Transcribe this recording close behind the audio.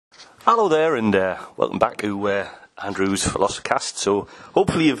Hello there, and welcome back to Andrew's Philosophicast. So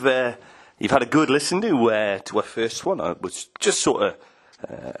hopefully you've had a good listen to our first one. It was just sort of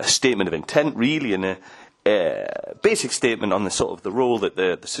a statement of intent, really, and a basic statement on the sort of the role that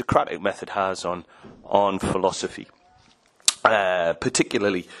the Socratic method has on philosophy,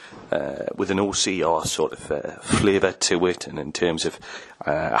 particularly with an OCR sort of flavour to it, and in terms of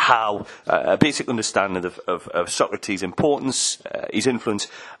how a basic understanding of Socrates' importance, his influence,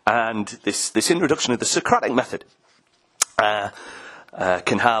 and this introduction of the Socratic method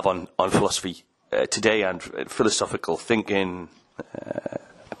can have on philosophy today, and philosophical thinking,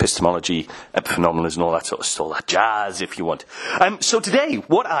 epistemology, epiphenomenalism, and all that sort of stuff, all that jazz, if you want. So today,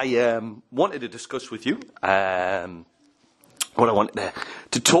 what I wanted to discuss with you, what I wanted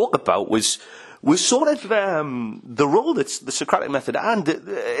to talk about was sort of the role that the Socratic method, and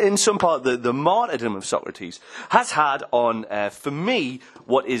in some part the martyrdom of Socrates, has had on, for me,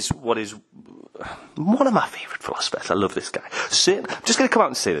 what is one of my favourite philosophers. I love this guy. So, I'm just going to come out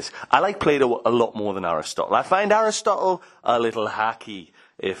and say this. I like Plato a lot more than Aristotle. I find Aristotle a little hacky,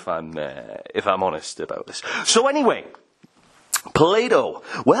 if I'm honest about this. So anyway, Plato.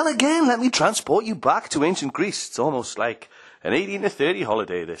 Well, again, let me transport you back to ancient Greece. It's almost like an 18 to 30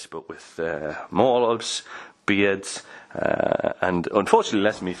 holiday, this, but with more olives, beards, and unfortunately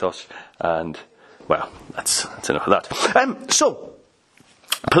less mythos. And, well, that's enough of that. So,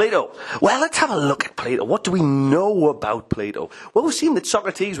 Plato. Well, let's have a look at Plato. What do we know about Plato? Well, we've seen that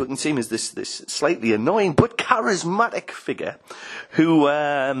Socrates, we can see him as this slightly annoying but charismatic figure who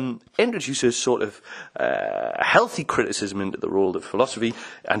introduces sort of healthy criticism into the role of philosophy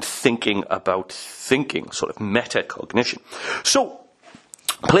and thinking about thinking, sort of metacognition. So,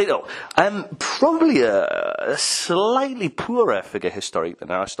 Plato, probably a slightly poorer figure historic than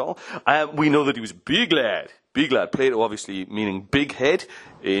Aristotle. We know that he was a big lad. Big lad. Plato, obviously, meaning big head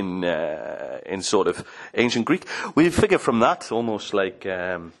in sort of ancient Greek. We figure from that, almost like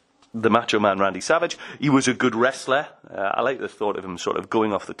the macho man Randy Savage. He was a good wrestler. I like the thought of him sort of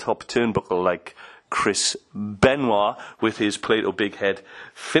going off the top turnbuckle like Chris Benoit with his Plato big head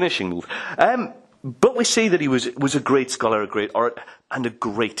finishing move. But we see that he was a great scholar, a great orator, and a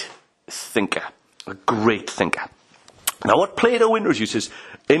great thinker. A great thinker. Now, what Plato introduces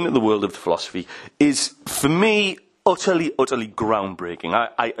into the world of philosophy is, for me, utterly groundbreaking.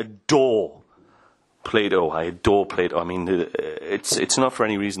 I adore Plato. I mean, it's not for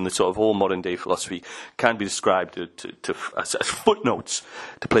any reason that sort of all modern day philosophy can be described as footnotes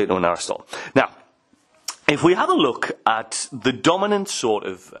to Plato and Aristotle. Now, if we have a look at the dominant sort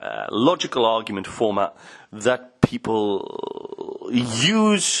of logical argument format that people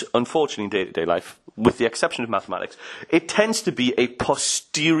use, unfortunately, in day-to-day life, with the exception of mathematics, it tends to be a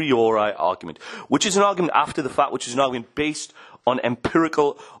posteriori argument, which is an argument after the fact, which is an argument based on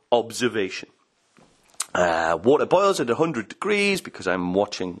empirical observation. Water boils at 100 degrees because I'm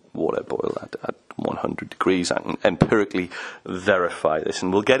watching water boil at 100 degrees. I can empirically verify this,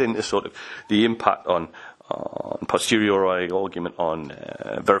 and we'll get into sort of the impact on posteriori argument on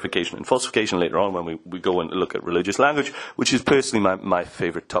verification and falsification later on when we go and look at religious language, which is personally my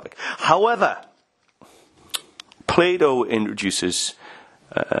favourite topic. However, Plato introduces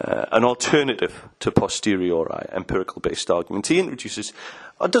an alternative to posteriori empirical-based arguments. He introduces,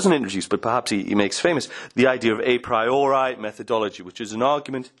 or doesn't introduce, but perhaps he makes famous, the idea of a priori methodology, which is an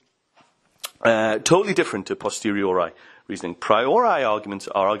argument totally different to posteriori reasoning. Priori arguments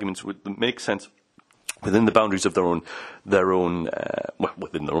are arguments that make sense within the boundaries of their own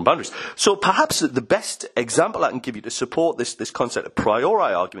within their own boundaries. So perhaps the best example I can give you to support this concept of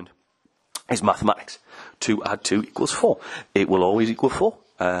priori argument is mathematics. 2 add 2 equals 4. It will always equal 4.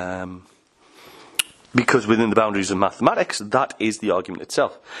 Because within the boundaries of mathematics, that is the argument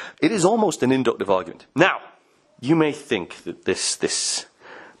itself. It is almost an inductive argument. Now, you may think that this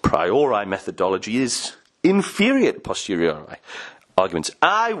priori methodology is inferior to posteriori arguments.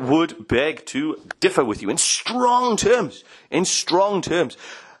 I would beg to differ with you in strong terms. And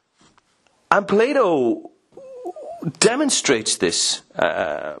Plato demonstrates this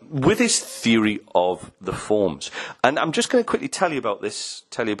with his theory of the forms. And I'm just going to quickly tell you about this,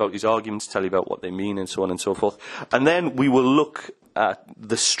 tell you about his arguments, tell you about what they mean, and so on and so forth. And then we will look at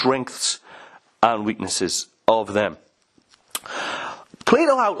the strengths and weaknesses of them.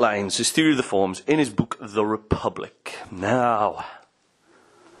 Plato outlines his theory of the forms in his book, The Republic. Now,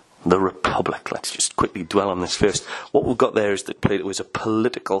 The Republic. Let's just quickly dwell on this first. What we've got there is that Plato is a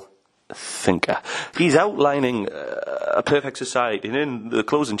political thinker. He's outlining a perfect society, and in the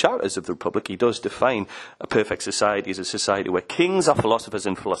closing chapters of the Republic, he does define a perfect society as a society where kings are philosophers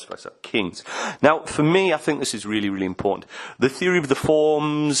and philosophers are kings. Now, for me, I think this is really, really important. The theory of the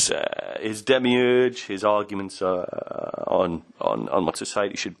forms, his demiurge, his arguments on what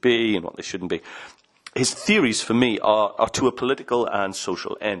society should be and what they shouldn't be. His theories, for me, are to a political and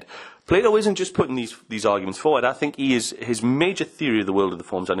social end. Plato isn't just putting these arguments forward. I think his major theory of the world of the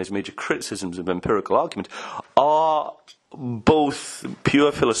forms and his major criticisms of empirical argument are both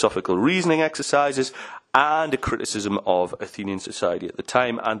pure philosophical reasoning exercises and a criticism of Athenian society at the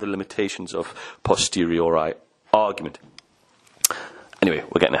time and the limitations of posteriori argument. Anyway,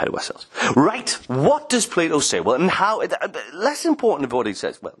 we're getting ahead of ourselves. Right, what does Plato say? Well, and how, less important than what he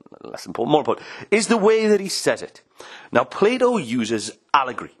says, well, less important, more important, is the way that he says it. Now, Plato uses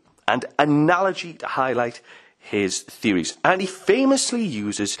allegory and analogy to highlight his theories. And he famously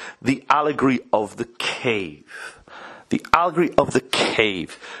uses the allegory of the cave. The allegory of the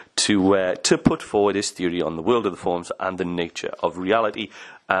cave to put forward his theory on the world of the forms and the nature of reality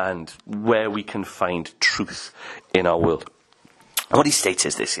and where we can find truth in our world. And what he states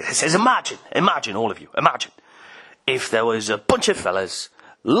is this. He says, imagine all of you, imagine if there was a bunch of fellas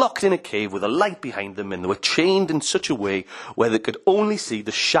locked in a cave with a light behind them, and they were chained in such a way where they could only see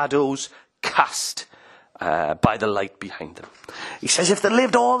the shadows cast by the light behind them. He says if they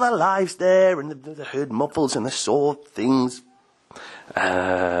lived all their lives there, and they heard muffles and they saw things,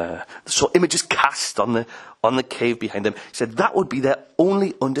 they saw images cast on the cave behind them, he said that would be their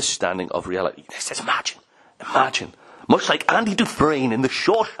only understanding of reality. He says imagine. Much like Andy Dufresne in the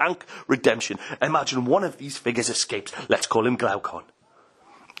Shawshank Redemption, imagine one of these figures escapes. Let's call him Glaucon.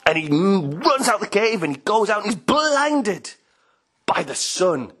 And he runs out the cave and he goes out and he's blinded by the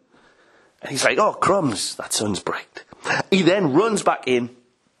sun. And he's like, oh, crumbs, that sun's bright. He then runs back in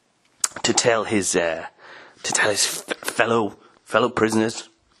to tell his fellow prisoners,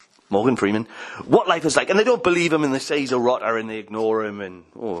 Morgan Freeman, what life is like. And they don't believe him and they say he's a rotter and they ignore him. And,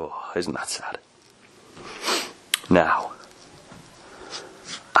 oh, isn't that sad? Now,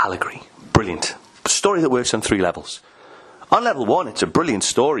 allegory, brilliant. Story that works on 3 levels. On level 1, it's a brilliant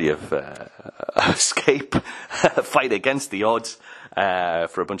story of escape, fight against the odds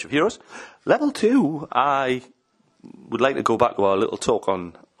for a bunch of heroes. Level 2, I would like to go back to our little talk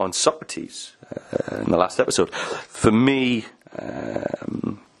on Socrates in the last episode. For me,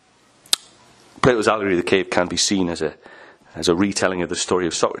 Plato's allegory of the cave can be seen as a retelling of the story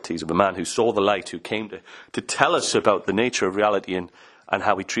of Socrates, of a man who saw the light, who came to tell us about the nature of reality and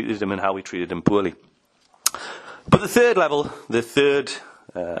how we treated him and how we treated him poorly. But the third level, the third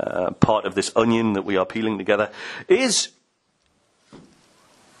part of this onion that we are peeling together is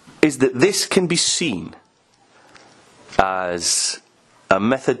that this can be seen as a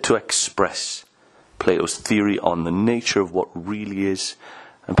method to express Plato's theory on the nature of what really is,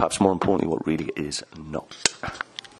 and perhaps more importantly, what really is not.